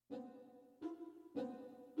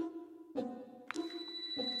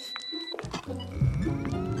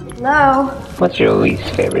Hello? What's your least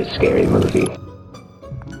favorite scary movie?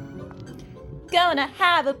 Gonna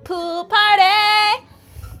have a pool party.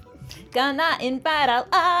 Gonna invite all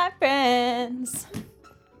our friends.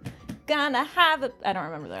 Gonna have a... I don't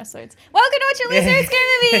remember the rest of the words. Welcome to What's Your Least Favorite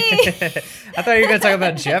Scary Movie. I thought you were going to talk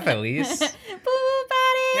about Jeff at least. Pool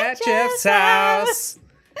party At Jeff's house.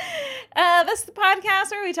 This is the podcast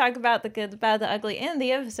where we talk about the good, the bad, the ugly, and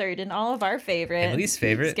the absurd in all of our favorite And least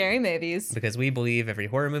favorite. scary movies. Because we believe every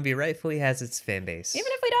horror movie rightfully has its fan base.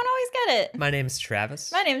 Even if we don't always get it. My name's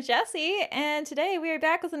Travis. My name's Jessie, and today we are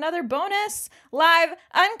back with another bonus, live,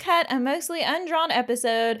 uncut, and mostly undrawn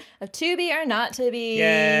episode of Tubi or Not Tubi.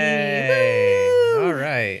 Yay! Woo! All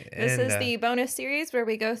right. This is the bonus series where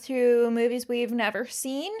we go through movies we've never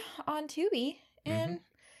seen on Tubi and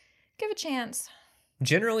give a chance.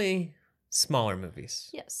 Generally smaller movies.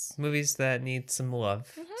 Yes. Movies that need some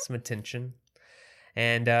love, some attention.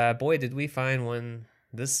 And boy, did we find one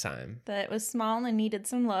this time. That was small and needed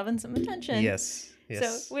some love and some attention. Yes.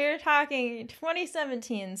 So we're talking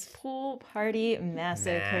 2017's Pool Party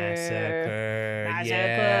Massacre.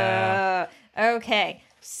 Yeah. Okay,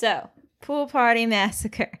 so Pool Party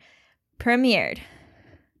Massacre premiered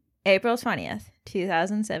April 20th,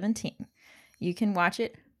 2017. You can watch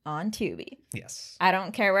it on Tubi. Yes. I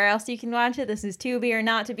don't care where else you can watch it. This is Tubi or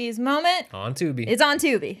Not Tubi's moment. On Tubi. It's on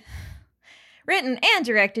Tubi. Written and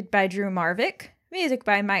directed by Drew Marvick. Music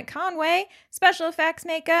by Mike Conway. Special effects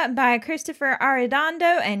makeup by Christopher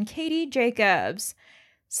Arredondo and Katie Jacobs.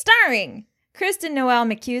 Starring Kristen Noel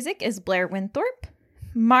McCusick as Blair Winthorpe.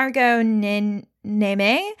 Margot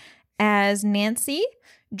Neme as Nancy.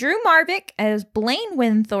 Drew Marvick as Blaine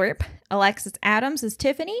Winthorpe. Alexis Adams as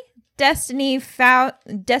Tiffany. Destiny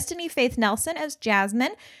Faith Nelson as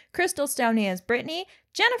Jasmine, Crystal Stoney as Brittany,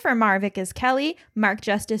 Jennifer Marvick as Kelly, Mark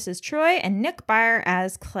Justice as Troy, and Nick Byer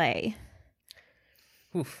as Clay.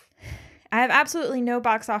 Oof. I have absolutely no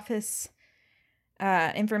box office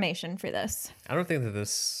information for this. I don't think that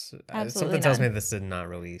this... Absolutely something tells me none. this did not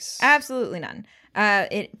release. Absolutely none.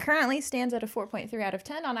 It currently stands at a 4.3 out of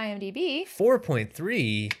 10 on IMDb.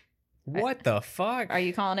 4.3? What the fuck? Are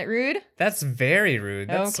you calling it rude? That's very rude.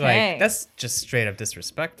 That's Okay. that's just straight up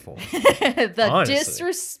disrespectful. The Honestly.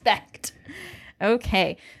 disrespect.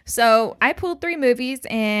 Okay, so I pulled 3 movies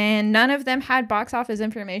and none of them had box office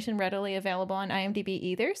information readily available on IMDb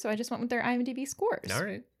either, so I just went with their IMDb scores. All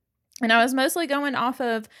right. And I was mostly going off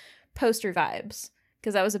of poster vibes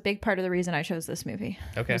because that was a big part of the reason I chose this movie.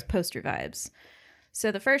 Okay. Was poster vibes.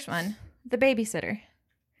 So the first one, The Babysitter.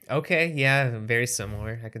 Okay, yeah, very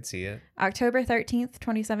similar. I could see it. October 13th,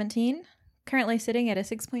 2017. Currently sitting at a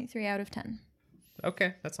 6.3 out of 10.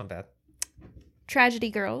 Okay, that's not bad. Tragedy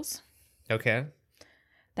Girls. Okay.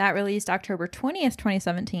 That released October 20th,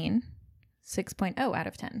 2017. 6.0 out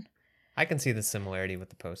of 10. I can see the similarity with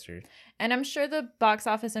the posters. And I'm sure the box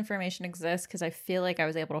office information exists because I feel like I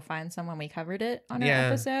was able to find some when we covered it on our Yeah.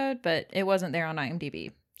 episode, but it wasn't there on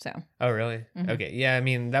IMDb. So, Oh, really? Mhm. Okay, yeah, I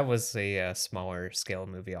mean, that was a smaller scale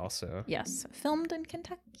movie also. yes, filmed in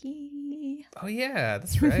Kentucky. Oh, yeah,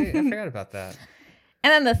 that's right. I forgot about that.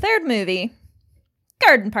 And then the third movie,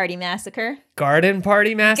 Garden Party Massacre. Garden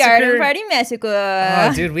Party Massacre? Garden Party Massacre.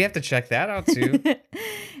 Oh, dude, we have to check that out, too.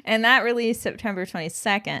 And that released September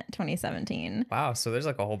 22nd, 2017. Wow, so there's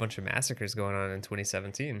like a whole bunch of massacres going on in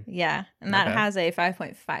 2017. Yeah, and Not that bad. has a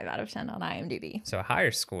 5.5 out of 10 on IMDb. So a higher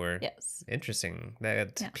score. Yes. Interesting.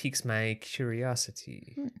 That Yeah. piques my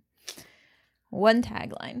curiosity. One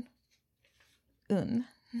tagline.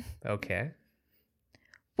 Okay.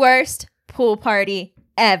 Worst pool party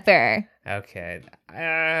ever. Okay.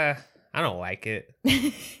 I don't like it.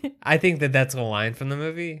 I think that that's a line from the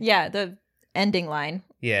movie. Yeah, the ending line.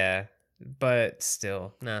 Yeah. But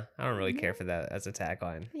still, nah, I don't really care for that as a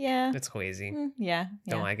tagline. Yeah. It's crazy. Yeah.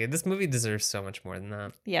 Don't like it. This movie deserves so much more than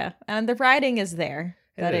that. Yeah. And the writing is there.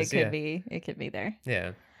 That is, it could be there.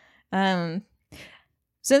 Yeah.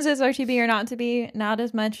 Since it's our to be or not to be, not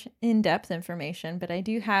as much in-depth information, but I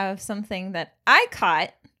do have something that I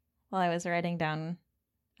caught while I was writing down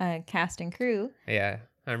cast and crew. Yeah.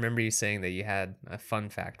 I remember you saying that you had a fun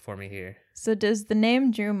fact for me here. So does the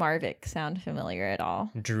name Drew Marvick sound familiar at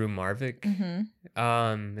all? Drew Marvick?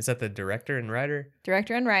 Mm-hmm. Is that the director and writer?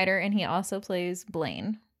 Director and writer, and he also plays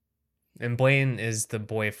Blaine, And Blaine is the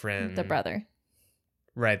boyfriend. the brother.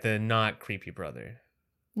 Right, the not creepy brother.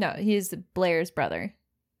 No, he's Blair's brother.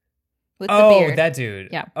 With the beard. That dude.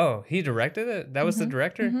 Yeah. Oh, he directed it? That was the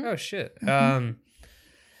director? mhm. Oh, shit. Mhm.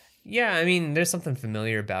 Yeah, I mean, there's something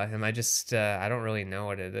familiar about him. I just, I don't really know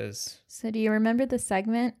what it is. So do you remember the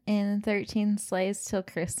segment in 13 Slaves Till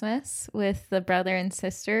Christmas with the brother and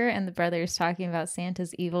sister and the brother's talking about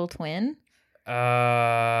Santa's evil twin?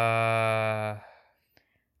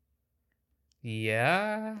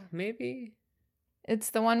 Yeah, maybe.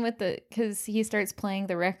 It's the one with because he starts playing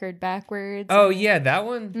the record backwards. Oh, yeah, that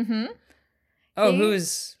one? Mm-hmm. Oh,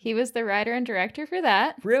 He was the writer and director for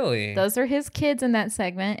that. Really? Those are his kids in that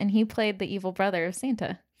segment, and he played the evil brother of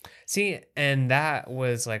Santa. See, and that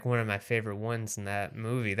was like one of my favorite ones in that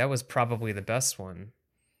movie. That was probably the best one.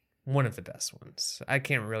 One of the best ones. I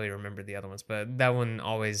can't really remember the other ones, but that one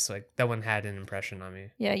always, like, that one had an impression on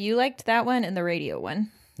me. Yeah, you liked that one and the radio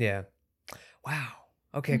one. Yeah. Wow.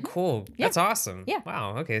 Okay, cool. Yeah. That's awesome. Yeah.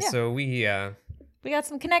 Wow. Okay, Yeah. so we got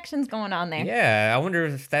some connections going on there. yeah, I wonder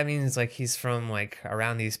if that means like he's from like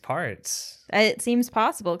around these parts. It seems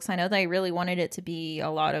possible because I know they really wanted it to be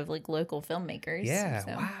a lot of like local filmmakers. Yeah.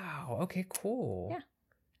 So. Wow. Okay, cool. Yeah.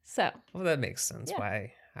 So. Well, that makes sense Yeah.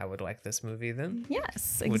 why I would like this movie then.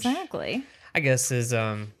 Yes, Which exactly. I guess is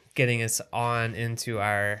getting us on into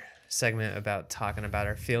our segment about talking about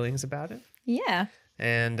our feelings about it. Yeah.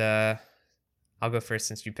 And I'll go first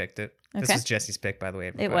since you picked it. This Okay. was Jesse's pick, by the way,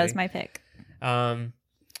 everybody. It was my pick.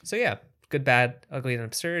 So yeah, good, bad, ugly, and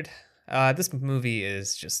absurd. This movie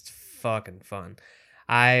is just fucking fun.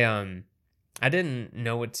 I didn't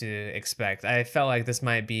know what to expect. I felt like this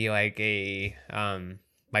might be like a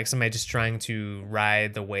like somebody just trying to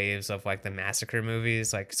ride the waves of like the Massacre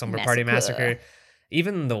movies, like Slumber Party Massacre.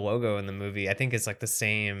 Even the logo in the movie, I think it's like the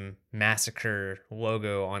same Massacre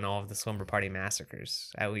logo on all of the Slumber Party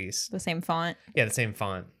Massacres, at least. The same font. Yeah, the same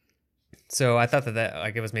font. So I thought that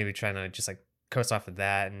like it was maybe trying to just like coast off of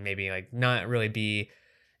that and maybe like not really be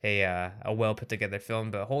a well put together film,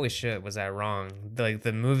 but holy shit, was I wrong? Like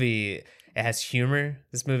the movie, it has humor.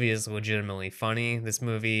 This movie is legitimately funny. This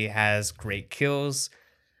movie has great kills.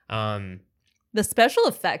 The special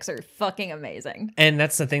effects are fucking amazing. And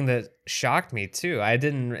that's the thing that shocked me too. I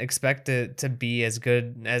didn't expect it to be as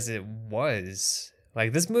good as it was.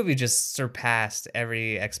 Like this movie just surpassed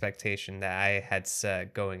every expectation that I had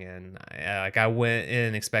set going in. I went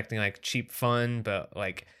in expecting like cheap fun, but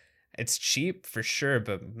like it's cheap for sure.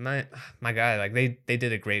 But my God, like they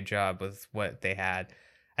did a great job with what they had.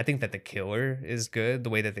 I think that the killer is good. The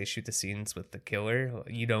way that they shoot the scenes with the killer,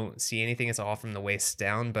 you don't see anything. It's all from the waist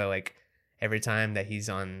down, but like every time that he's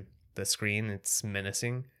on the screen, it's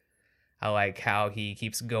menacing. I like how he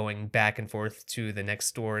keeps going back and forth to the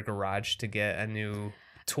next door garage to get a new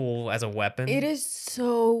tool as a weapon. It is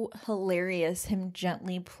so hilarious, him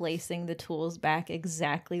gently placing the tools back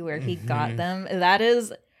exactly where he got them. That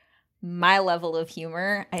is my level of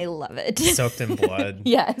humor. I love it. Soaked in blood.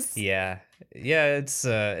 Yes. Yeah. Yeah, it's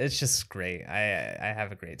just great. I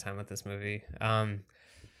have a great time with this movie.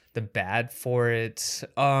 The bad for it,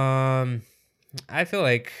 I feel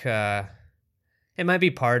like it might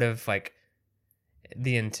be part of like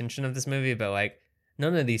the intention of this movie, but like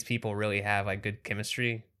none of these people really have like good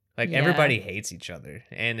chemistry. Like everybody hates each other,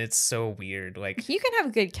 and it's so weird. Like you can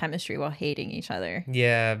have good chemistry while hating each other.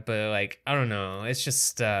 Yeah, but like I don't know. It's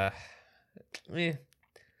just I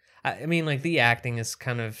mean, like the acting is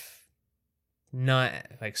kind of not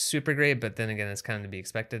like super great, but then again, it's kind of to be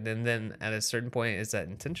expected. And then at a certain point, is that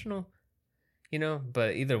intentional? You know,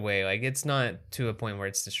 but either way, like it's not to a point where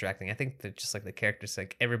it's distracting. I think that just like the characters,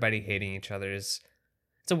 like everybody hating each other it's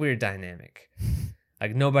a weird dynamic.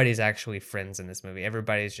 Like nobody's actually friends in this movie.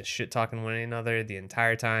 Everybody's just shit talking one another the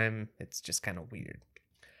entire time. It's just kind of weird.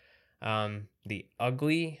 The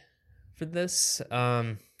ugly for this,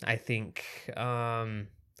 I think some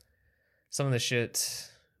of the shit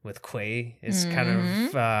with Quay is kind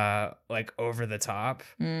of like over the top.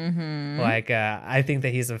 Like I think that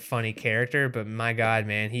he's a funny character, but my God,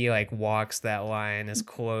 man, he like walks that line as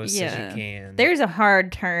close as he can. There's a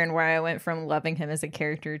hard turn where I went from loving him as a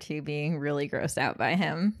character to being really grossed out by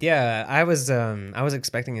him. Yeah, I was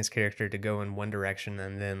expecting his character to go in one direction,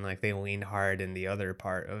 and then like they leaned hard in the other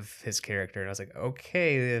part of his character, and I was like,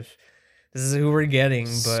 okay, if this is who we're getting,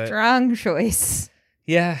 but strong choice.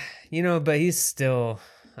 Yeah, you know, but he's still.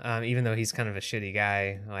 Even though he's kind of a shitty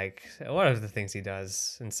guy, like a lot of the things he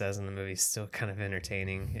does and says in the movie is still kind of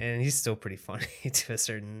entertaining, and he's still pretty funny to a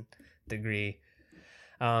certain degree.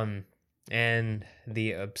 And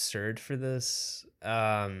the absurd for this,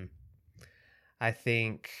 I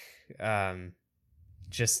think,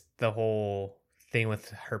 just the whole thing with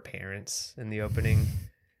her parents in the opening.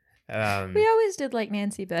 We always did like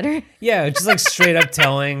Nancy better. Yeah, just like straight up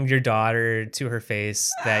telling your daughter to her face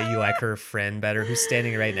that you like her friend better who's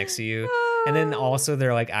standing right next to you. And then also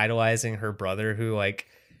they're like idolizing her brother who like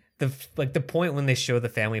the point when they show the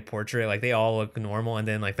family portrait, like they all look normal, and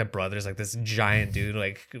then like the brother's like this giant dude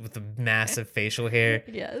like with the massive facial hair.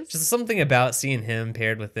 Yes. Just something about seeing him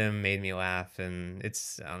paired with them made me laugh, and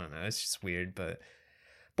I don't know, it's just weird, but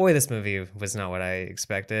boy, this movie was not what I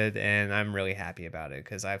expected, and I'm really happy about it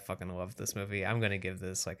because I fucking love this movie. I'm gonna give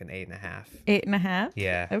this like an 8.5. 8.5?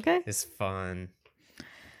 Yeah. Okay. It's fun.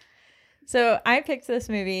 So I picked this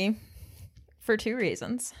movie for 2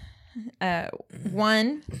 reasons.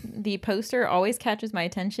 One, the poster always catches my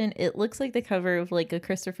attention. It looks like the cover of like a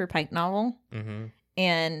Christopher Pike novel. Mm-hmm.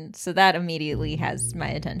 And so that immediately has my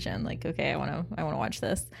attention. Like, okay, I want to watch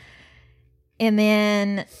this. And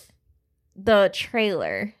then the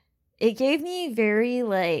trailer, it gave me very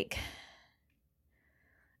like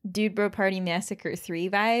Dude Bro Party Massacre 3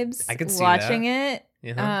 vibes. I could see watching that.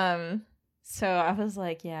 it. Uh-huh. So I was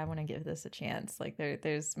like, yeah, I want to give this a chance. Like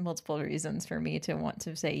there's multiple reasons for me to want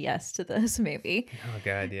to say yes to this movie. Oh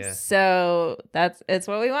god, yeah. So it's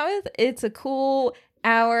what we went with. It's a cool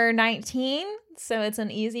hour 19, so it's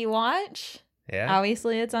an easy watch. Yeah.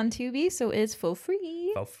 Obviously it's on Tubi, so it's for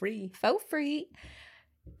free. For free.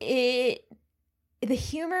 The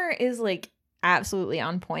humor is like absolutely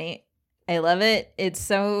on point. I love it. It's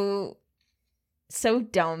so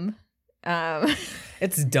dumb.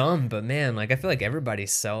 It's dumb, but man, like I feel like everybody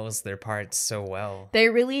sells their parts so well. They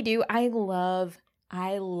really do. I love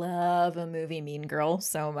a movie Mean Girl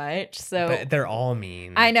so much. So But they're all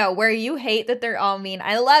mean. I know, where you hate that they're all mean,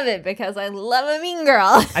 I love it because I love a mean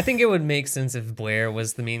girl. I think it would make sense if Blair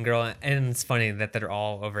was the mean girl, and it's funny that they're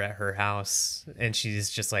all over at her house, and she's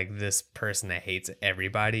just like this person that hates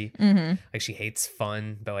everybody. Mm-hmm. Like she hates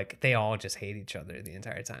fun, but like they all just hate each other the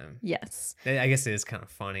entire time. Yes. I guess it is kind of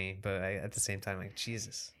funny, but at the same time, like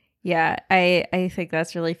Jesus. Yeah, I think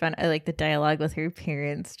that's really fun. I like the dialogue with her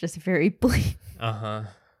parents, just very blatant. Uh-huh.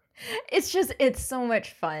 It's so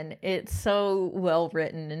much fun. It's so well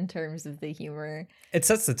written in terms of the humor. It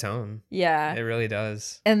sets the tone. Yeah. It really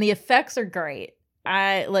does. And the effects are great.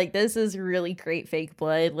 This is really great fake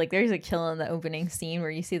blood. Like there's a kill in the opening scene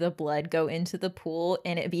where you see the blood go into the pool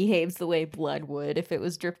and it behaves the way blood would if it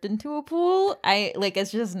was dripped into a pool.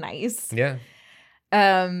 It's just nice. Yeah.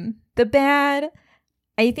 The bad,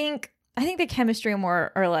 I think the chemistry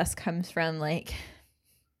more or less comes from like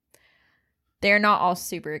they're not all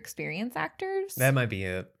super experienced actors. That might be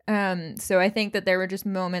it. So I think that there were just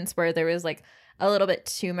moments where there was like a little bit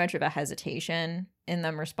too much of a hesitation in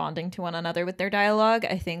them responding to one another with their dialogue.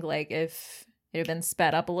 I think like if it had been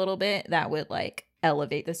sped up a little bit, that would like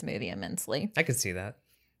elevate this movie immensely. I could see that.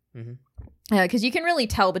 Mm-hmm. Because you can really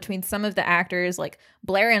tell between some of the actors, like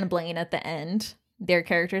Blair and Blaine at the end, their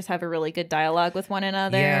characters have a really good dialogue with one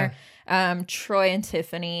another. Yeah. Troy and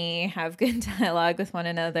Tiffany have good dialogue with one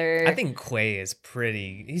another. I think Quay is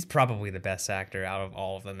he's probably the best actor out of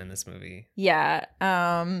all of them in this movie. Yeah.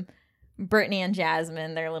 Brittany and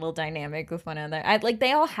Jasmine, their little dynamic with one another.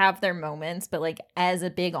 They all have their moments, but like as a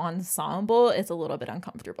big ensemble, it's a little bit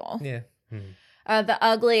uncomfortable. Yeah. Mm-hmm. The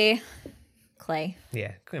ugly Clay.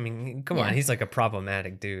 Yeah. I mean, come on. He's like a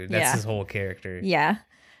problematic dude. That's his whole character. Yeah.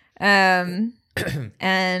 And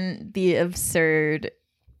the absurd.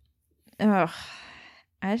 Oh,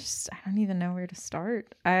 I don't even know where to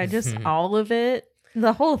start. All of it.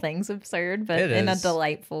 The whole thing's absurd, but in a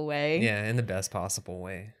delightful way. Yeah, in the best possible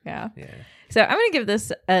way. Yeah. Yeah. So I'm going to give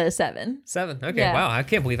this a 7. 7. Okay. Yeah. Wow. I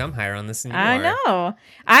can't believe I'm higher on this than you I are. know.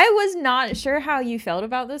 I was not sure how you felt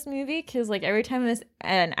about this movie because like every time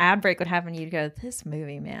an ad break would happen, you'd go, "This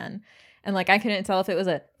movie, man." And like I couldn't tell if it was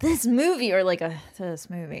this movie or like this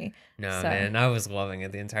movie. No, man, I was loving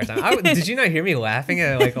it the entire time. Did you not hear me laughing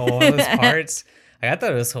at like all of those parts? Like I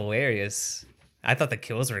thought it was hilarious. I thought the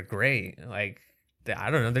kills were great. Like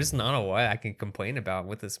I don't know, there's not a lot I can complain about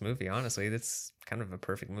with this movie. Honestly, that's kind of a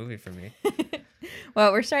perfect movie for me.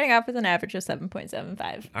 Well, we're starting off with an average of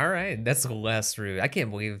 7.75. All right, that's less rude. I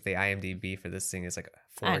can't believe the IMDb for this thing is like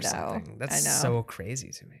 4 or something. That's so crazy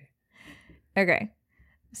to me. Okay.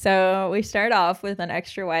 So we start off with an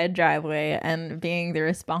extra wide driveway, and being the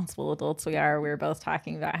responsible adults we are, we're both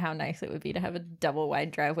talking about how nice it would be to have a double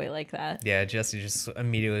wide driveway like that. Yeah, Jesse just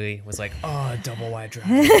immediately was like, "Oh, a double wide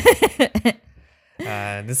driveway."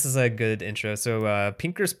 This is a good intro. So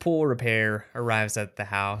Pinker's Pool Repair arrives at the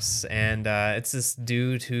house, and it's this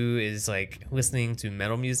dude who is like listening to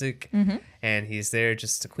metal music, and he's there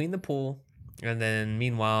just to clean the pool. And then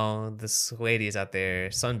meanwhile, this lady is out there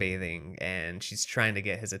sunbathing, and she's trying to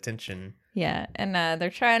get his attention. Yeah, and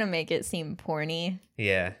they're trying to make it seem porny.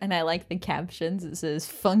 Yeah. And I like the captions. It says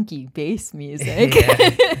funky bass music.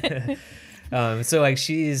 So like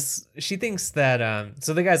she thinks that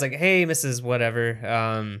so the guy's like, "Hey, Mrs.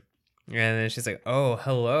 Whatever, And then she's like, "Oh,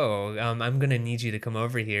 hello. I'm gonna need you to come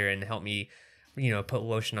over here and help me, put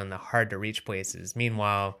lotion on the hard to reach places."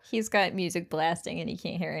 Meanwhile, He's got music blasting and he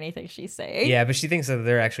can't hear anything she's saying. yeah, but she thinks that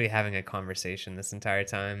they're actually having a conversation this entire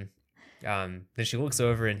time. Then she looks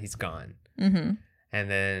over and he's gone. Mm-hmm. And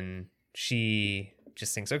then she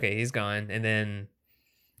just thinks, okay, he's gone. And then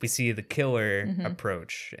we see the killer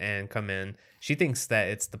approach and come in. She thinks that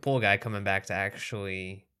it's the pool guy coming back to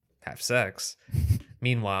actually have sex.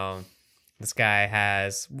 Meanwhile, this guy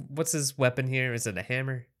has, what's his weapon here? Is it a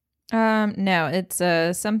hammer? No, it's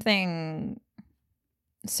something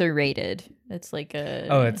serrated. It's like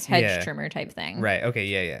a hedge trimmer type thing. Right. Okay.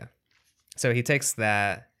 Yeah. So he takes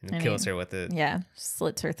that and kills her with it. Yeah,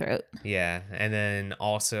 slits her throat. Yeah, and then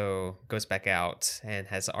also goes back out and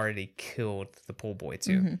has already killed the pool boy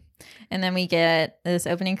too. Mm-hmm. And then we get this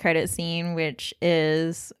opening credit scene, which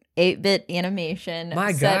is 8-bit animation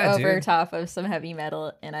set over top of some heavy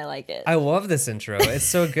metal, and I like it. I love this intro. It's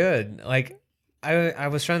so good. Like, I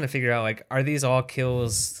was trying to figure out, like, are these all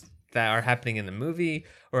kills that are happening in the movie,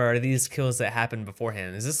 or are these kills that happened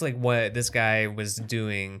beforehand? Is this like what this guy was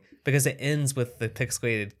doing? Because it ends with the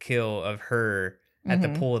pixelated kill of her at the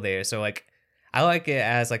pool there. So like, I like it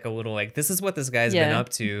as like a little like, this is what this guy's been up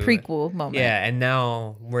to. Prequel moment. Yeah, and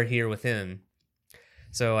now we're here with him.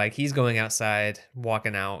 So like, he's going outside,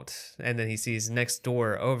 walking out, and then he sees next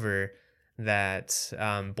door over that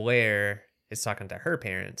Blair is talking to her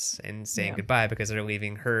parents and saying goodbye because they're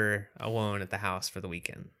leaving her alone at the house for the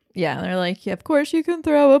weekend. Yeah, they're like, yeah, of course you can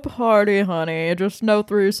throw a party, honey. Just no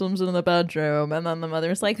threesomes in the bedroom. And then the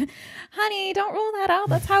mother's like, honey, don't rule that out.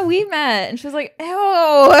 That's how we met. And she's like, ew.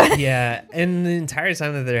 Yeah, and the entire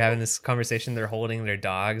time that they're having this conversation, they're holding their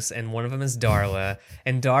dogs, and one of them is Darla.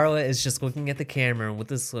 And Darla is just looking at the camera with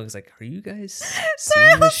this look like, are you guys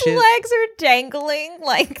seeing this shit? Legs are dangling.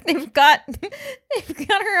 Like, they've got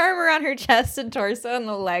her arm around her chest and torso, and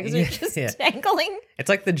the legs are just dangling. It's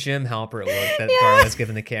like the Jim Halpert look that Darla's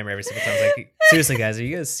giving the camera every single time. It's like, seriously, guys, are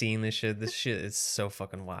you guys seeing this shit? This shit is so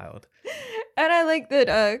fucking wild. And I like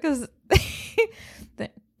that because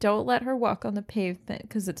don't let her walk on the pavement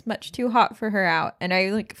because it's much too hot for her out. And I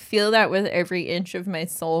like feel that with every inch of my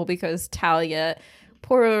soul because Talia,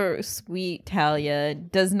 poor sweet Talia,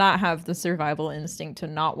 does not have the survival instinct to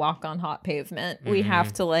not walk on hot pavement. We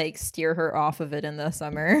have to like steer her off of it in the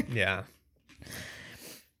summer. Yeah.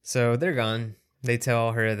 So they're gone. They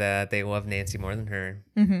tell her that they love Nancy more than her.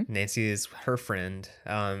 Nancy is her friend.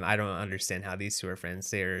 I don't understand how these two are friends.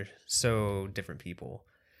 They are so different people.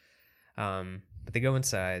 But they go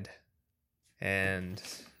inside, and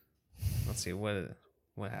let's see what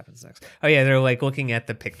happens next. Oh yeah, they're like looking at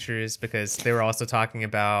the pictures because they were also talking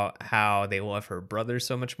about how they love her brother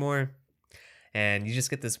so much more. And you just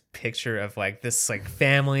get this picture of like this like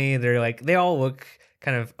family. They're like they all look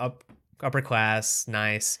kind of upper class,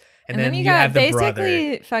 nice. And then you have the brother.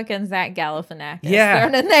 Basically fucking Zach Galifianakis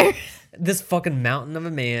thrown in there. This fucking mountain of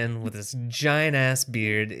a man with this giant ass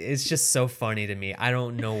beard. It's just so funny to me. I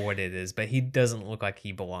don't know what it is, but he doesn't look like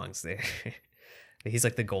he belongs there. He's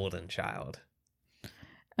like the golden child.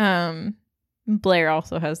 Blair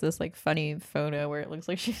also has this like funny photo where it looks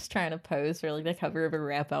like she's trying to pose for like the cover of a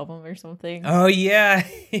rap album or something. Oh yeah.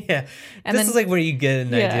 Yeah. And this is like where you get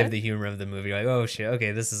an idea of the humor of the movie. Like, oh shit,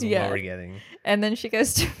 okay, this is what we're getting. And then she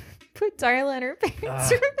goes to put Darla in her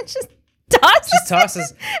parents' room and just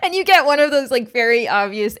tosses. And you get one of those like very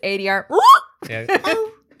obvious ADR.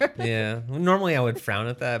 Yeah. Normally I would frown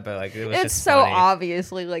at that, but like it's just so funny.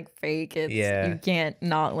 Obviously like fake. You can't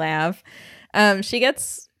not laugh.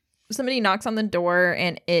 Somebody knocks on the door,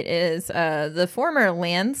 and it is the former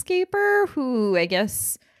landscaper who I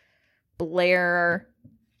guess Blair.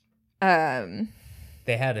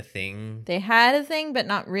 They had a thing. But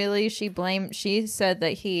not really. She said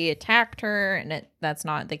that he attacked her, and that's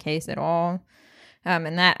not the case at all.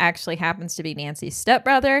 And that actually happens to be Nancy's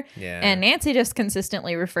stepbrother. Yeah. And Nancy just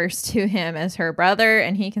consistently refers to him as her brother,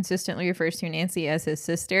 and he consistently refers to Nancy as his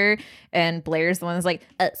sister. And Blair's the one that's like,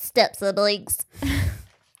 step siblings.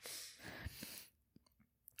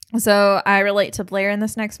 So I relate to Blair in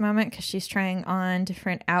this next moment because she's trying on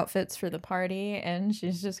different outfits for the party and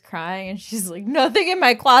she's just crying and she's like, nothing in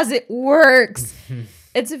my closet works.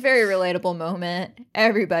 It's a very relatable moment.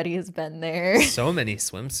 Everybody has been there. So many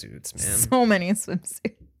swimsuits, man. So many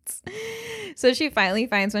swimsuits. So she finally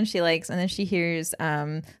finds one she likes and then she hears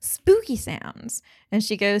spooky sounds and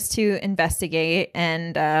she goes to investigate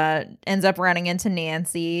and ends up running into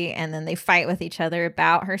Nancy and then they fight with each other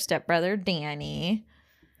about her stepbrother, Danny.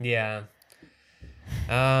 Yeah.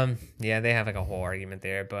 Yeah, they have like a whole argument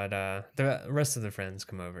there, but the rest of the friends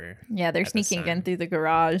come over. Yeah, they're at this sneaking in time. through the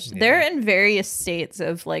garage. Yeah. They're in various states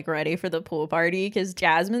of like ready for the pool party because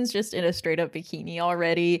Jasmine's just in a straight up bikini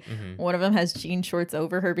already. Mm-hmm. One of them has jean shorts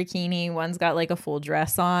over her bikini. One's got like a full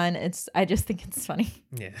dress on. I just think it's funny.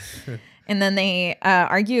 Yeah. And then they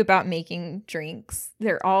argue about making drinks.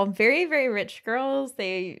 They're all very, very rich girls.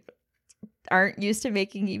 They aren't used to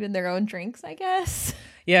making even their own drinks, I guess.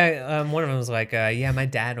 Yeah, one of them was like, yeah, my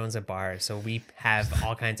dad owns a bar, so we have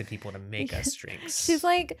all kinds of people to make us drinks. She's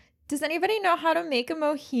like, does anybody know how to make a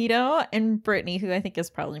mojito? And Brittany, who I think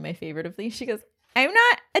is probably my favorite of these, she goes, I'm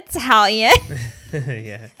not Italian.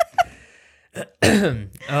 Yeah.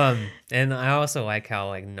 And I also like how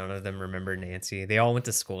like none of them remember Nancy. They all went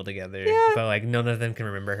to school together, but like none of them can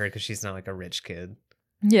remember her because she's not like a rich kid.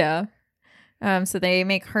 Yeah. So they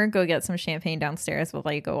make her go get some champagne downstairs while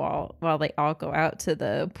they all go out to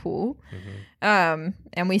the pool. Mm-hmm.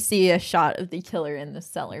 And we see a shot of the killer in the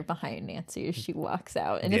cellar behind Nancy as she walks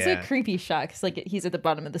out, and it's a creepy shot because like he's at the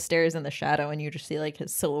bottom of the stairs in the shadow, and you just see like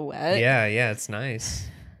his silhouette. Yeah, it's nice.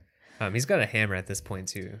 He's got a hammer at this point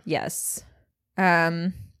too. Yes.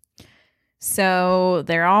 So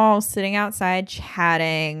they're all sitting outside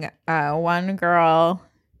chatting. One girl.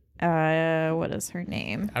 What is her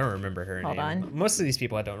name? I don't remember her name. Hold on. Most of these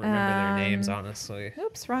people I don't remember their names, honestly.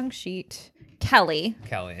 Oops, wrong sheet. Kelly.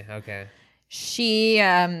 Okay. She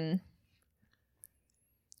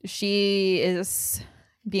is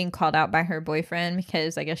being called out by her boyfriend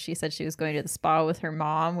because I guess she said she was going to the spa with her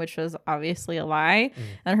mom, which was obviously a lie.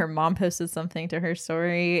 And her mom posted something to her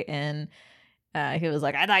story, and he was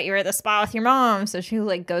like, I thought you were at the spa with your mom. So she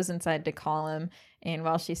like goes inside to call him. And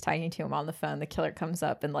while she's talking to him on the phone, the killer comes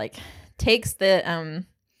up and like takes the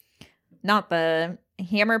not the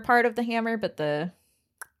hammer part of the hammer, but the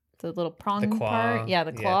little prong part. Yeah,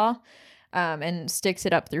 the claw. And sticks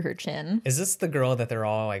it up through her chin. Is this the girl that they're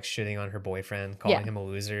all like shitting on her boyfriend, calling him a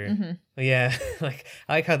loser? Mm-hmm. Yeah, like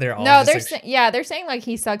I like how they're all. No, just, they're saying like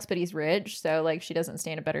he sucks, but he's rich, so like she doesn't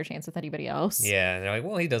stand a better chance with anybody else. Yeah, they're like,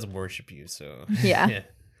 well, he doesn't worship you, so yeah.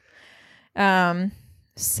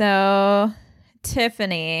 So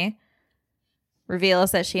Tiffany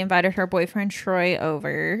reveals that she invited her boyfriend Troy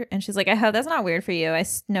over, and she's like, I hope that's not weird for you. I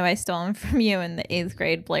know I stole him from you in the 8th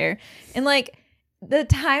grade, Blair. And like the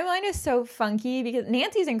timeline is so funky because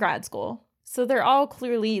Nancy's in grad school, so they're all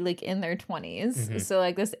clearly like in their 20s. Mm-hmm. So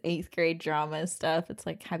like this 8th grade drama stuff, it's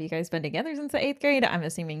like, have you guys been together since the 8th grade? I'm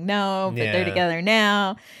assuming no, but they're together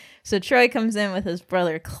now. So Troy comes in with his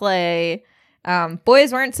brother Clay.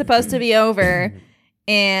 Boys weren't supposed to be over.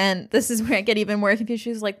 And this is where I get even more confused.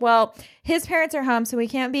 She's like, well, his parents are home, so we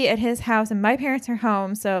can't be at his house. And my parents are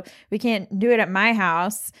home, so we can't do it at my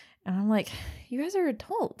house. And I'm like, you guys are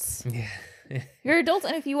adults. Yeah. You're adults.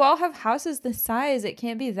 And if you all have houses this size, it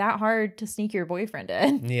can't be that hard to sneak your boyfriend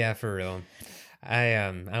in. Yeah, for real.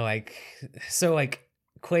 I like, so like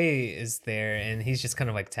Quay is there and he's just kind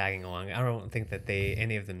of like tagging along. I don't think that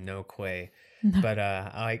any of them know Quay. No. But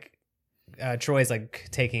I like, Troy's like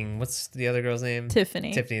taking, what's the other girl's name?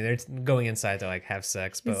 Tiffany. They're going inside to like have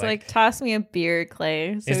sex. But he's like, toss me a beer,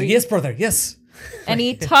 Clay. So he's like, yes, brother, yes. And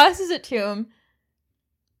he tosses it to him.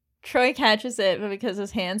 Troy catches it, but because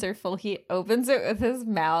his hands are full, he opens it with his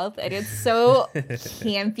mouth. And it's so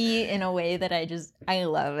campy in a way that I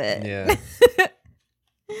love it.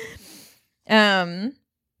 Yeah.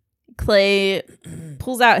 Clay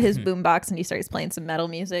pulls out his boombox and he starts playing some metal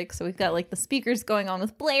music. So we've got like the speakers going on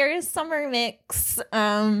with Blair's summer mix.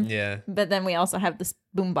 Yeah. But then we also have this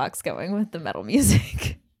boombox going with the metal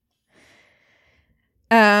music.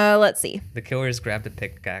 Let's see. The killers grabbed a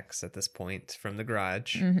pickaxe at this point from the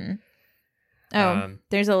garage. Mm-hmm.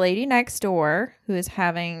 There's a lady next door who is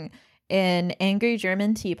having an angry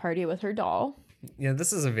German tea party with her doll. Yeah,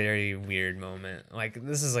 this is a very weird moment. Like,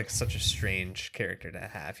 this is like such a strange character to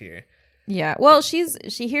have here. Yeah, well, she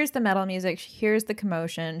hears the metal music, she hears the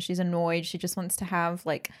commotion, she's annoyed, she just wants to have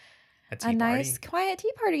like a nice quiet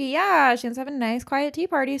tea party. Yeah, she wants to have a nice quiet tea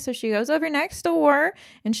party, so she goes over next door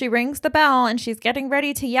and she rings the bell and she's getting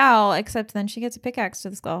ready to yell, except then she gets a pickaxe to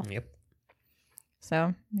the skull. Yep.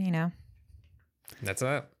 So, you know. That's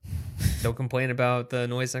it. Don't complain about the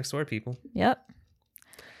noise next door, people. Yep.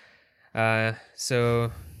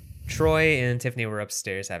 So Troy and Tiffany were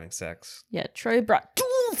upstairs having sex. Yeah, Troy brought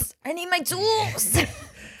tools. I need my tools.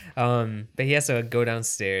 But he has to go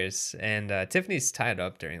downstairs, and Tiffany's tied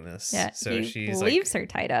up during this. Yeah, so she leaves her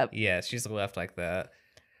tied up. Yeah, she's left like that.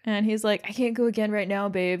 And he's like, I can't go again right now,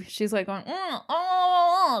 babe. She's like going,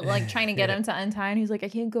 like trying to get him to untie. And he's like, I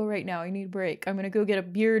can't go right now. I need a break. I'm gonna go get a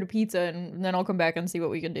beer and a pizza, and then I'll come back and see what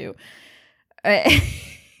we can do.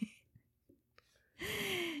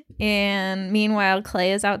 And meanwhile,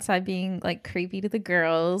 Clay is outside being like creepy to the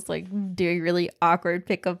girls, like doing really awkward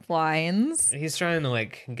pickup lines. He's trying to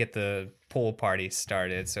like get the pool party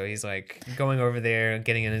started, so he's like going over there,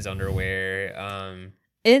 getting in his underwear.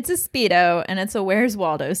 It's a Speedo, and it's a Where's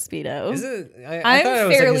Waldo Speedo. Is it? I thought it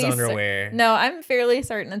was like his underwear. No, I'm fairly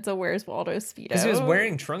certain it's a Where's Waldo Speedo. Because he was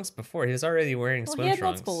wearing trunks before. He was already wearing swim he had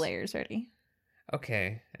trunks. multiple layers already.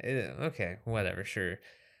 Okay, whatever, sure.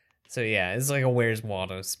 So yeah, it's like a Where's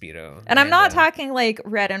Waldo Speedo. And I'm not talking like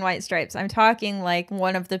red and white stripes. I'm talking like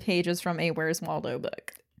one of the pages from a Where's Waldo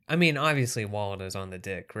book. I mean, obviously Waldo's on the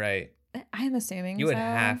dick, right? I'm assuming you would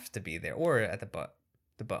have to be there, or at the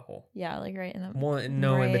butthole. Yeah, like right in the one,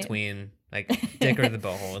 in between, like dick or the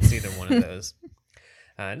butthole. It's either one of those.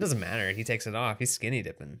 It doesn't matter. He takes it off. He's skinny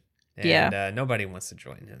dipping, and nobody wants to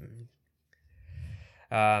join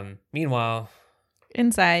him. Meanwhile,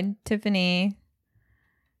 inside, Tiffany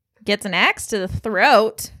gets an axe to the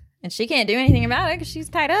throat, and she can't do anything about it because she's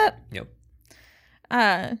tied up. Yep.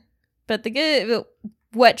 But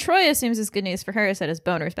what Troy assumes is good news for her is that his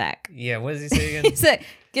boner's back. Yeah, what does he say again? He said,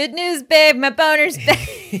 "Good news, babe, my boner's back."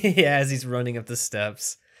 Yeah, as he's running up the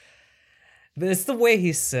steps. But it's the way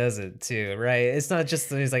he says it too, right? It's not just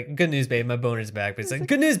he's like, "Good news, babe, my boner's back," but it's like,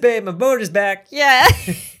 "Good news, babe, my boner's back." Yeah.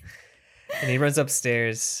 And he runs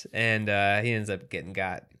upstairs, and he ends up getting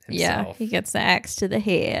got himself. Yeah, he gets the axe to the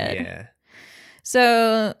head. Yeah.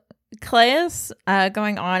 So Clay is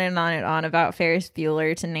going on and on and on about Ferris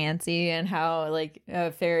Bueller to Nancy and how like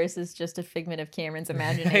Ferris is just a figment of Cameron's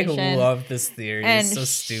imagination. I love this theory. And it's so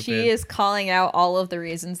stupid. She is calling out all of the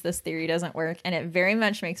reasons this theory doesn't work, and it very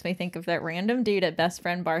much makes me think of that random dude at Best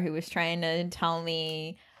Friend Bar who was trying to tell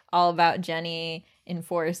me all about Jenny in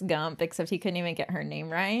Forrest Gump, except he couldn't even get her name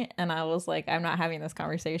right. And I was like, I'm not having this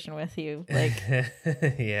conversation with you. Like,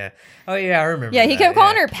 yeah. Oh, yeah, I remember. Yeah, he kept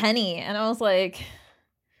calling her Penny. And I was like,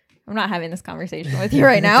 I'm not having this conversation with you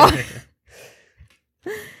right now.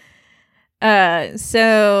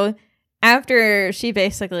 So after she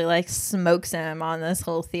basically like smokes him on this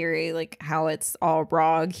whole theory, like how it's all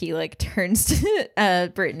wrong, he like turns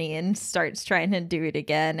to Brittany and starts trying to do it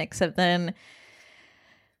again, except then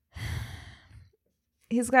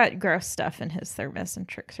he's got gross stuff in his thermos and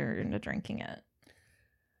tricks her into drinking it.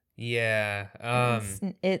 Yeah.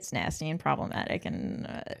 It's nasty and problematic. And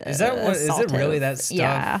is it really that stuff?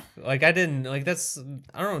 Yeah. Like I don't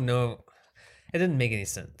know. It didn't make any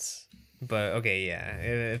sense. But okay, yeah.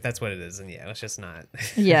 If that's what it is, then yeah, let's just not.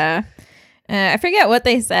 Yeah. I forget what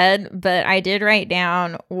they said, but I did write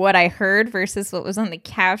down what I heard versus what was on the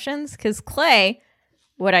captions. Because Clay,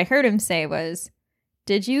 what I heard him say was,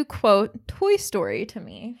 "Did you quote Toy Story to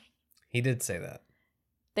me?" He did say that.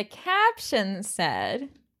 The caption said,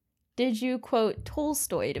 "Did you quote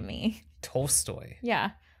Tolstoy to me?" Tolstoy?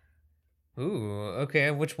 Yeah. Ooh,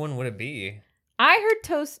 okay. Which one would it be? I heard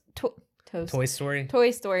Toy Story?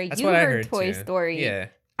 Toy Story. That's you what I heard heard Toy too. Story. Yeah.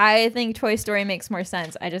 I think Toy Story makes more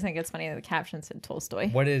sense. I just think it's funny that the caption said Tolstoy.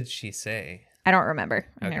 What did she say? I don't remember.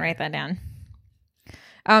 I'm going to write that down.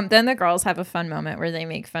 Then the girls have a fun moment where they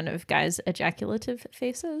make fun of guys' ejaculative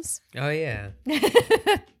faces. Oh yeah,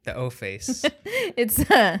 the O face. It's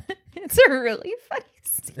a really funny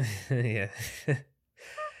scene.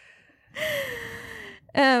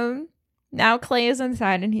 Yeah. Now Clay is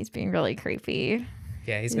inside and he's being really creepy.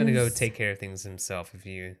 Yeah, he's gonna go take care of things himself, if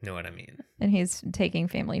you know what I mean. And he's taking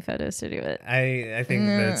family photos to do it. I think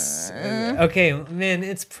that's okay, man.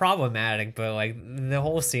 It's problematic, but like the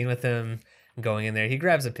whole scene with him going in there, he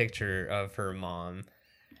grabs a picture of her mom,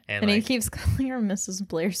 and he keeps calling her Mrs.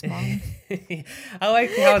 Blair's mom. I like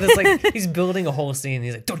how this like he's building a whole scene.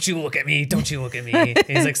 He's like, "Don't you look at me! Don't you look at me!" And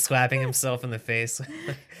he's like slapping himself in the face.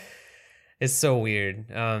 It's so weird.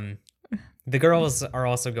 The girls are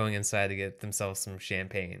also going inside to get themselves some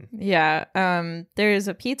champagne. Yeah. There's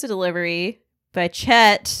a pizza delivery by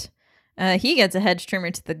Chet. He gets a hedge trimmer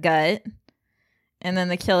to the gut. And then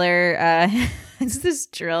the killer has this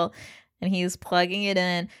drill and he's plugging it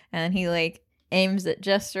in and he like aims it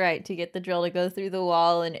just right to get the drill to go through the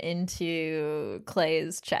wall and into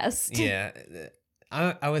Clay's chest. Yeah.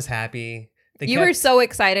 I was happy. You were so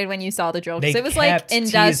excited when you saw the drill because it was like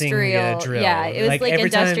industrial. Yeah, it was like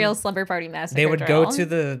industrial slumber party massacre. They would go to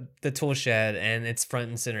the tool shed and it's front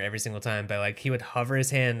and center every single time. But like he would hover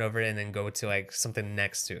his hand over it and then go to like something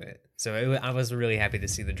next to it. So I was really happy to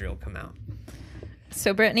see the drill come out.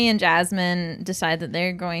 So Brittany and Jasmine decide that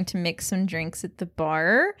they're going to mix some drinks at the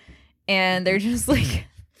bar, and they're just like,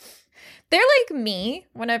 they're like me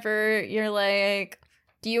whenever you're like,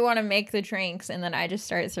 do you want to make the drinks? And then I just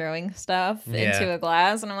start throwing stuff Yeah. into a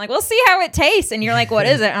glass. And I'm like, we'll see how it tastes. And you're like, what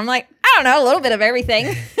is it? I'm like, I don't know, a little bit of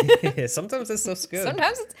everything. Yeah, sometimes this stuff's good.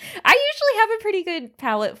 Sometimes I usually have a pretty good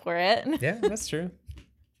palate for it. Yeah, that's true.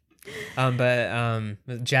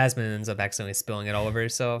 But Jasmine ends up accidentally spilling it all over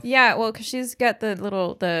herself. Yeah, well, because she's got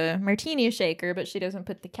the martini shaker, but she doesn't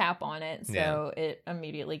put the cap on it. So it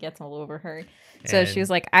immediately gets all over her. So And- she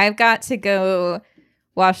was like, I've got to go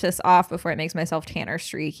wash this off before it makes myself tan or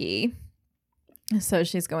streaky. So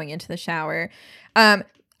she's going into the shower.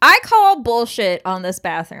 I call bullshit on this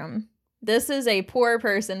bathroom. This is a poor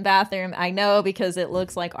person bathroom. I know because it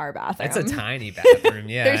looks like our bathroom. It's a tiny bathroom,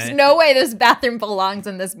 yeah. There's no way this bathroom belongs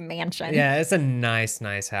in this mansion. Yeah, it's a nice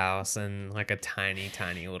house and like a tiny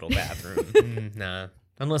little bathroom. Nah.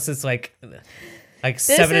 Unless it's like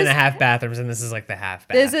 7.5 bathrooms and this is like the half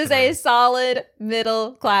bathroom. This is a solid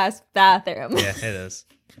middle class bathroom. Yeah, it is.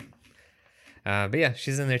 But yeah,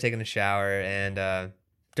 she's in there taking a shower, and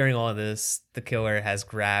during all of this, the killer has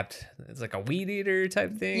grabbed, it's like a weed eater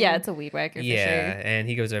type thing. Yeah, it's a weed whacker for sure. Yeah, and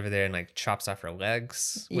he goes over there and like chops off her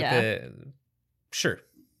legs. Sure.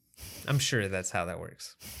 I'm sure that's how that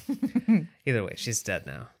works. Either way, she's dead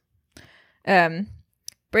now.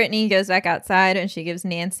 Brittany goes back outside and she gives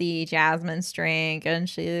Nancy Jasmine's drink, and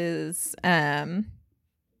she's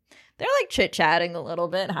they're like chit-chatting a little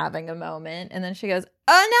bit, having a moment, and then she goes,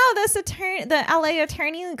 oh no, the LA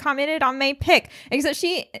attorney commented on my pic. Except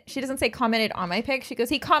she doesn't say commented on my pic, she goes,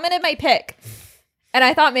 he commented my pic. And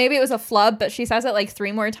I thought maybe it was a flub, but she says it like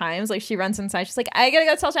 3 more times. Like she runs inside, she's like, I gotta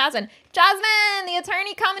go tell Jasmine, the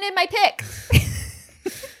attorney commented my pic.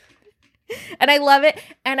 And I love it.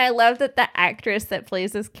 And I love that the actress that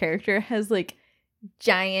plays this character has like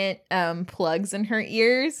giant plugs in her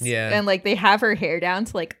ears. Yeah. And like they have her hair down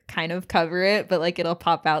to like kind of cover it, but like it'll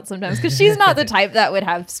pop out sometimes because she's not the type that would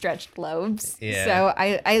have stretched lobes. Yeah. So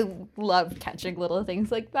I love catching little things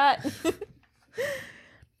like that.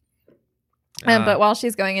 But while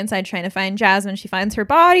she's going inside trying to find Jasmine, she finds her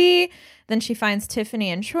body. Then she finds Tiffany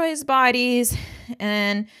and Troy's bodies.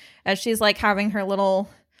 And as she's like having her little...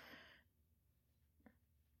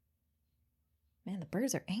 Man, the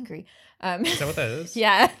birds are angry. Is that what that is?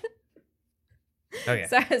 Yeah. Okay.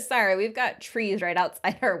 Sorry, we've got trees right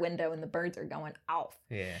outside our window and the birds are going off.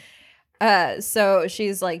 Yeah. So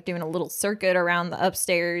she's like doing a little circuit around the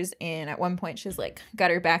upstairs, and at one point she's like got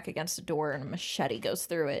her back against a door and a machete goes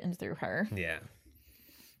through it and through her. Yeah.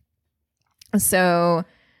 So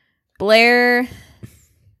Blair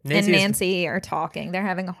Nancy and Nancy are talking. They're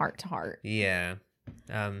having a heart-to-heart. Yeah.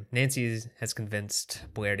 Nancy has convinced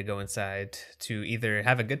Blair to go inside to either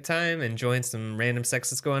have a good time and join some random sex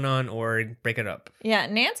that's going on or break it up. Yeah,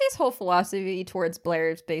 Nancy's whole philosophy towards Blair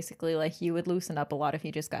is basically like, you would loosen up a lot if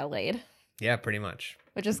you just got laid. Yeah, pretty much.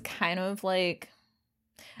 Which is kind of like,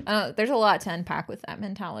 there's a lot to unpack with that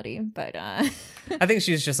mentality, but I think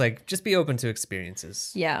she's just like, just be open to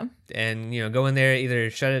experiences. yeah. And, go in there, either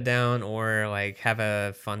shut it down or like have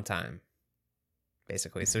a fun time,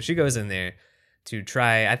 basically. So she goes in there to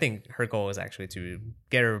try. I think her goal is actually to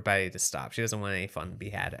get everybody to stop. She doesn't want any fun to be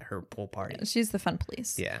had at her pool party. She's the fun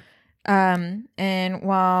police. Yeah. And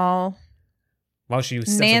while she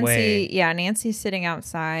steps away. Yeah, Nancy's sitting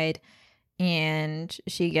outside and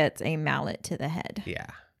she gets a mallet to the head. Yeah.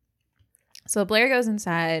 So Blair goes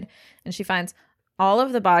inside and she finds all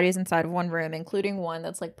of the bodies inside of one room, including one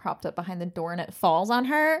that's like propped up behind the door, and it falls on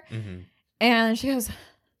her. Mm-hmm. And she goes,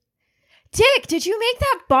 Dick, did you make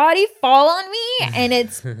that body fall on me? And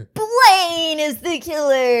it's Blaine is the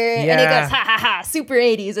killer. Yeah. And it goes, ha ha ha, super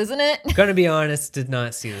 80s, isn't it? Gonna be honest, did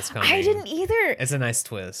not see this coming. I didn't either. It's a nice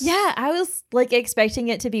twist. Yeah, I was like expecting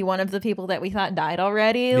it to be one of the people that we thought died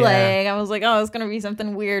already. Yeah. Like I was like, oh, it's gonna be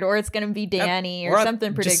something weird, or it's gonna be Danny, or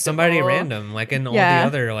something predictable. Just somebody random, like in all the Yeah.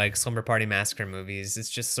 other like Slumber Party Massacre movies. It's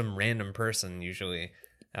just some random person usually.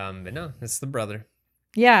 But no, it's the brother.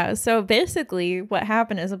 Yeah, so basically what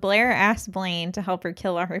happened is Blair asked Blaine to help her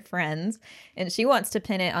kill all her friends, and she wants to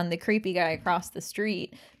pin it on the creepy guy across the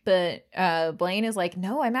street. But Blaine is like,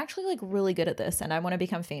 no, I'm actually like really good at this, and I want to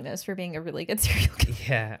become famous for being a really good serial killer.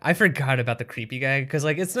 Yeah, I forgot about the creepy guy, because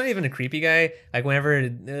like it's not even a creepy guy. Like whenever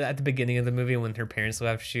at the beginning of the movie when her parents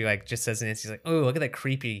left, she like just says to Nancy, she's like, oh, look at that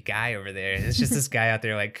creepy guy over there. And it's just this guy out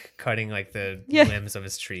there like cutting like the limbs of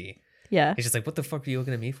his tree. Yeah. He's just like, what the fuck are you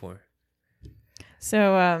looking at me for?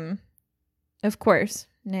 So, of course,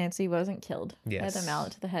 Nancy wasn't killed by Yes. the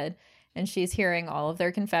mallet to the head. And she's hearing all of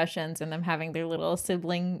their confessions and them having their little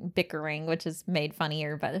sibling bickering, which is made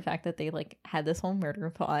funnier by the fact that they like had this whole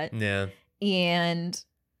murder plot. Yeah. And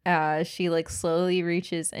she like slowly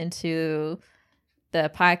reaches into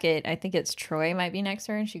the pocket. I think it's Troy might be next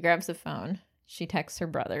to her, and she grabs the phone. she texts her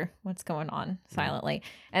brother what's going on silently.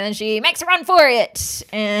 And then she makes a run for it.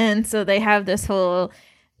 And so they have this whole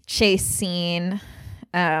chase scene.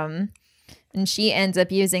 And she ends up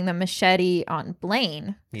using the machete on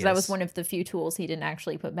Blaine. Because that was one of the few tools he didn't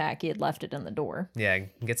actually put back. He had left it in the door. Yeah,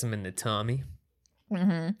 gets him into Tommy.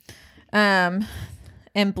 Mm-hmm.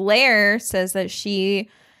 And Blair says that she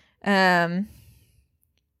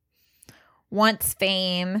wants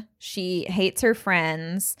fame. She hates her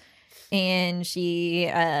friends. And she's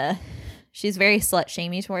very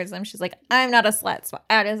slut-shamey towards them. She's like, I'm not a slut, so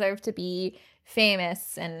I deserve to be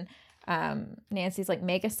famous. And Nancy's like,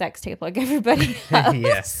 make a sex tape like everybody else.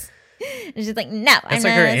 Yes. And she's like, no, that's I'm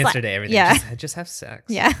like her a answer slut. to everything. Yeah. Just have sex.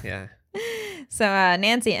 Yeah. Yeah. So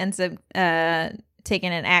Nancy ends up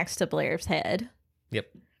taking an axe to Blair's head. Yep.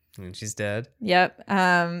 And she's dead. Yep.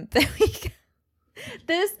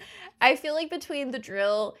 This, I feel like between the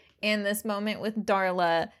drill and this moment with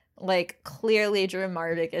Darla, like clearly Drew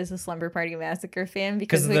Marvick is a Slumber Party Massacre fan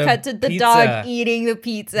because we cut to the pizza. dog eating the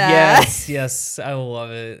pizza. Yes, I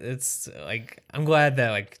love it. It's like I'm glad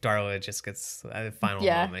that like Darla just gets a final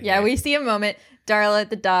moment. Yeah, here. we see a moment. Darla,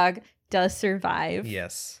 the dog, does survive.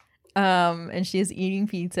 Yes. And she's eating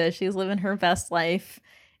pizza. She's living her best life.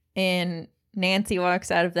 And Nancy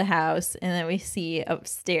walks out of the house, and then we see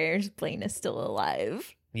upstairs Blaine is still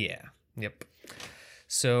alive. Yeah. Yep.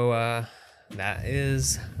 So that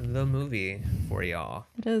is the movie for y'all.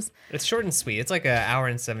 It is. It's short and sweet. It's like an hour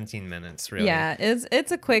and 17 minutes, really. Yeah,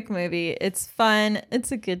 it's a quick movie. It's fun.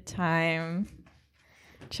 It's a good time.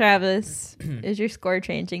 Travis, is your score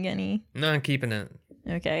changing any? No, I'm keeping it.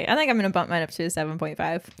 Okay, I think I'm going to bump mine up to a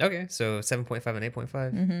 7.5. Okay, so 7.5 and 8.5?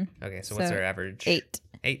 Mm-hmm. Okay, so what's our average? 8.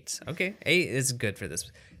 8. Okay, 8 is good for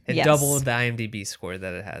this. It Yes. doubled the IMDb score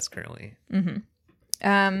that it has currently. Mm-hmm.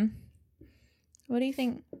 What do you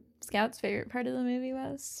think Scout's favorite part of the movie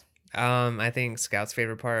was? I think Scout's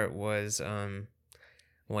favorite part was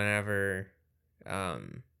whenever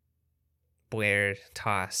Blair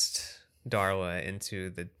tossed Darla into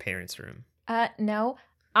the parents' room. No.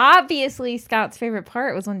 Obviously, Scout's favorite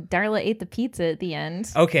part was when Darla ate the pizza at the end.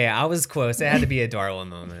 Okay, I was close. It had to be a Darla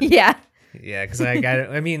moment. Yeah. Yeah, because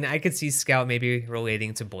I could see Scout maybe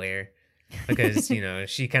relating to Blair because,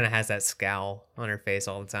 she kind of has that scowl on her face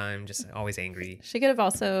all the time, just always angry. She could have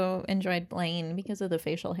also enjoyed Blaine because of the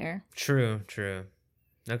facial hair. True.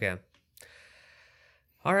 Okay.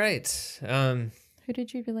 All right. Who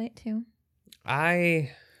did you relate to?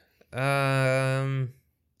 I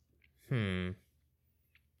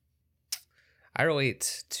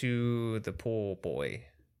relate to the pool boy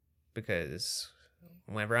because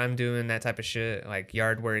whenever I'm doing that type of shit, like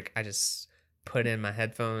yard work, I just put in my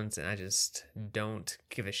headphones and I just don't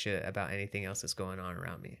give a shit about anything else that's going on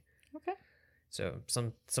around me. Okay. So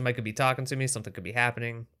somebody could be talking to me, something could be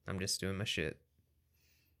happening. I'm just doing my shit.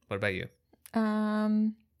 What about you?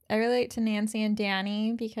 I relate to Nancy and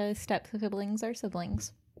Danny because step siblings are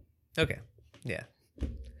siblings. Okay. Yeah.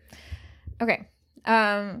 Okay.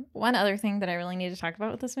 One other thing that I really need to talk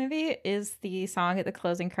about with this movie is the song at the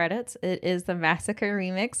closing credits. It is the Massacre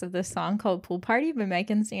remix of this song called Pool Party by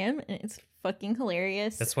Mike and Sam, and it's fucking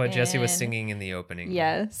hilarious. That's what Jesse was singing in the opening.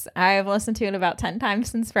 Yes. I've listened to it about 10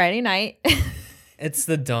 times since Friday night. It's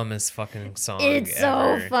the dumbest fucking song It's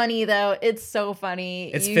ever. so funny, though. It's so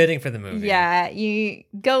funny. It's fitting for the movie. Yeah, you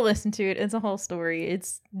go listen to it. It's a whole story.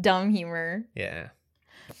 It's dumb humor. Yeah.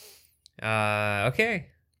 Okay.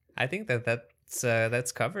 I think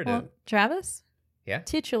that's covered it. Travis? Yeah?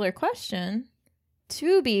 Titular question.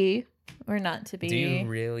 Tubi or not to be? Do you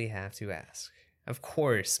really have to ask? Of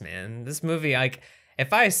course, man. This movie, like,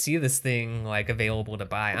 if I see this thing, like, available to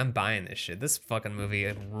buy, I'm buying this shit. This fucking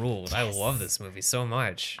movie ruled. Yes. I love this movie so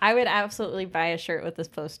much. I would absolutely buy a shirt with this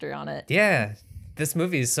poster on it. Yeah. This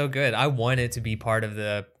movie is so good. I want it to be part of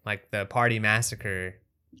the Party Massacre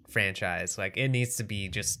franchise. Like, it needs to be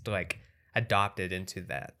just, like, adopted into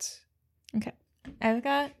that. Okay. I've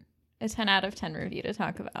got a 10 out of 10 review to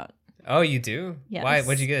talk about. Oh, you do? Yes. Why?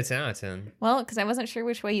 What'd you get a 10 out of 10? Well, because I wasn't sure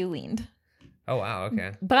which way you leaned. Oh, wow.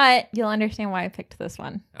 Okay. But you'll understand why I picked this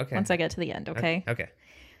one. Okay. Once I get to the end, okay? Okay.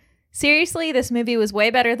 Seriously, this movie was way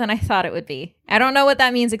better than I thought it would be. I don't know what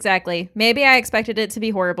that means exactly. Maybe I expected it to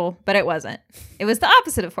be horrible, but it wasn't. It was the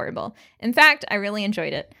opposite of horrible. In fact, I really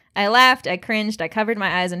enjoyed it. I laughed, I cringed, I covered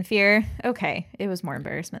my eyes in fear. Okay, it was more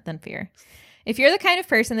embarrassment than fear. If you're the kind of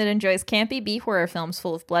person that enjoys campy B horror films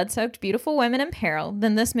full of blood-soaked, beautiful women in peril,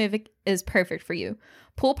 then this movie is perfect for you.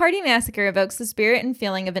 Pool Party Massacre evokes the spirit and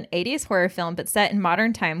feeling of an 80s horror film, but set in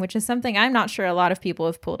modern time, which is something I'm not sure a lot of people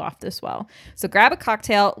have pulled off this well. So grab a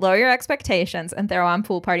cocktail, lower your expectations, and throw on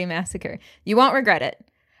Pool Party Massacre. You won't regret it.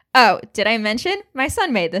 Oh, did I mention? My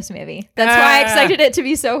son made this movie. That's why I expected it to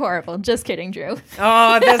be so horrible. Just kidding, Drew.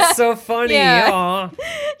 Oh, that's so funny. Yeah. Aw.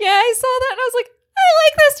 Yeah, I saw that and I was like, I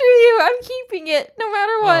like this review. I'm keeping it no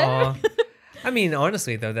matter what. Aw. I mean,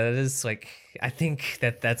 honestly, though, that is like, I think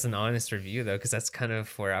that's an honest review, though, because that's kind of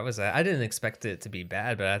where I was at. I didn't expect it to be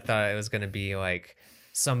bad, but I thought it was going to be like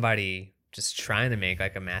somebody just trying to make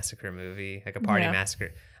like a massacre movie, like a party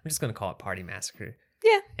massacre. I'm just going to call it Party Massacre.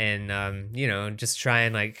 Yeah. And, just try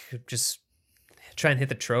and hit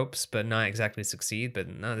the tropes, but not exactly succeed. But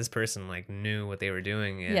no, this person like knew what they were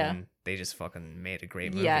doing, and they just fucking made a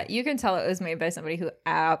great movie. Yeah, you can tell it was made by somebody who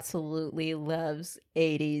absolutely loves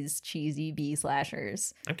 80s cheesy B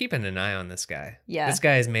slashers. I'm keeping an eye on this guy. Yeah. This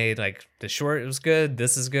guy has made like the short was good.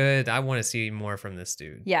 This is good. I want to see more from this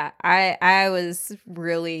dude. Yeah, I was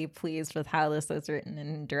really pleased with how this was written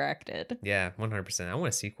and directed. Yeah, 100%. I want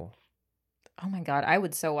a sequel. Oh my God, I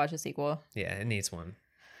would so watch a sequel. Yeah, it needs one.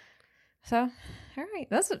 So, all right,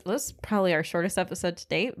 that's probably our shortest episode to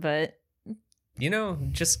date, but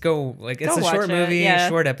just go like it's Go a short watch it, movie, yeah.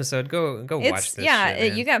 short episode. Go watch this. Yeah, shit,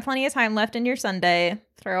 man. you got plenty of time left in your Sunday.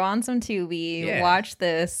 Throw on some Tubi, watch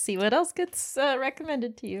this, see what else gets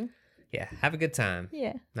recommended to you. Yeah, have a good time.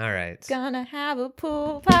 Yeah. All right. Gonna have a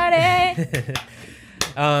pool party.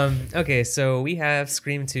 Okay, so we have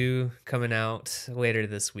Scream 2 coming out later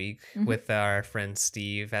this week with our friend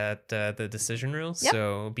Steve at the Decision Reel. Yep.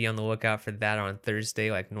 So be on the lookout for that on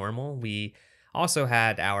Thursday like normal. We also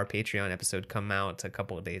had our Patreon episode come out a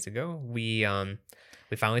couple of days ago. We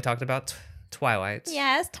finally talked about Twilight.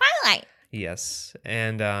 Yes, Twilight. Yes,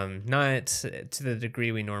 and not to the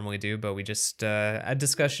degree we normally do, but we just a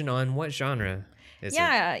discussion on what genre is it.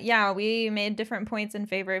 Yeah, we made different points in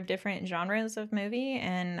favor of different genres of movie,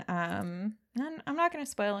 and I'm not going to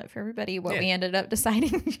spoil it for everybody what we ended up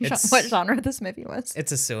deciding what genre this movie was.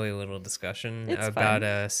 It's a silly little discussion It's about fun.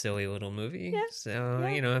 a silly little movie. Yeah. So,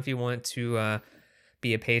 if you want to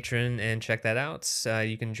be a patron and check that out,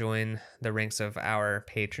 you can join the ranks of our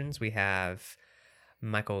patrons. We have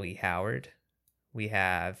Michael E. Howard. We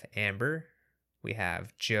have Amber. We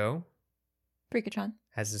have Joe. Precachan.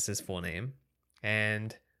 As is his full name.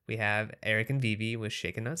 And we have Eric and Vivi with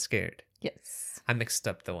Shaken Not Scared. Yes. I mixed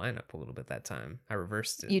up the lineup a little bit that time. I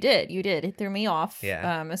reversed it. You did. It threw me off.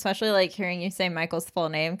 Yeah. Especially like hearing you say Michael's full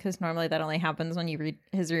name, because normally that only happens when you read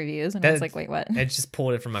his reviews, and I was like, wait, what? I just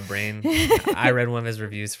pulled it from my brain. I read one of his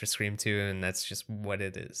reviews for Scream 2, and that's just what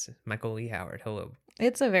it is. Michael E. Howard. Hello.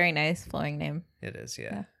 It's a very nice flowing name. It is,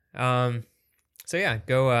 yeah. So yeah,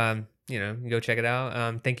 go check it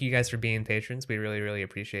out. Thank you guys for being patrons. We really, really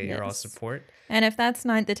appreciate your all support. And if that's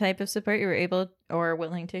not the type of support you were able or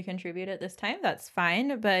willing to contribute at this time, that's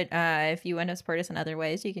fine. But if you want to support us in other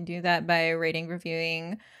ways, you can do that by rating,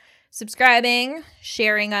 reviewing, subscribing,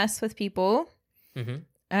 sharing us with people,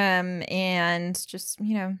 and just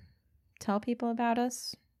tell people about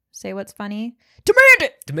us. Say what's funny.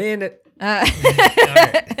 Demand it. All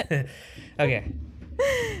right. Okay.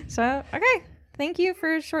 So, okay. Thank you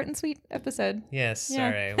for a short and sweet episode. Yes.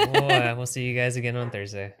 Yeah. All right. We'll see you guys again on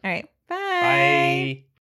Thursday. All right. Bye.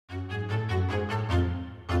 Bye.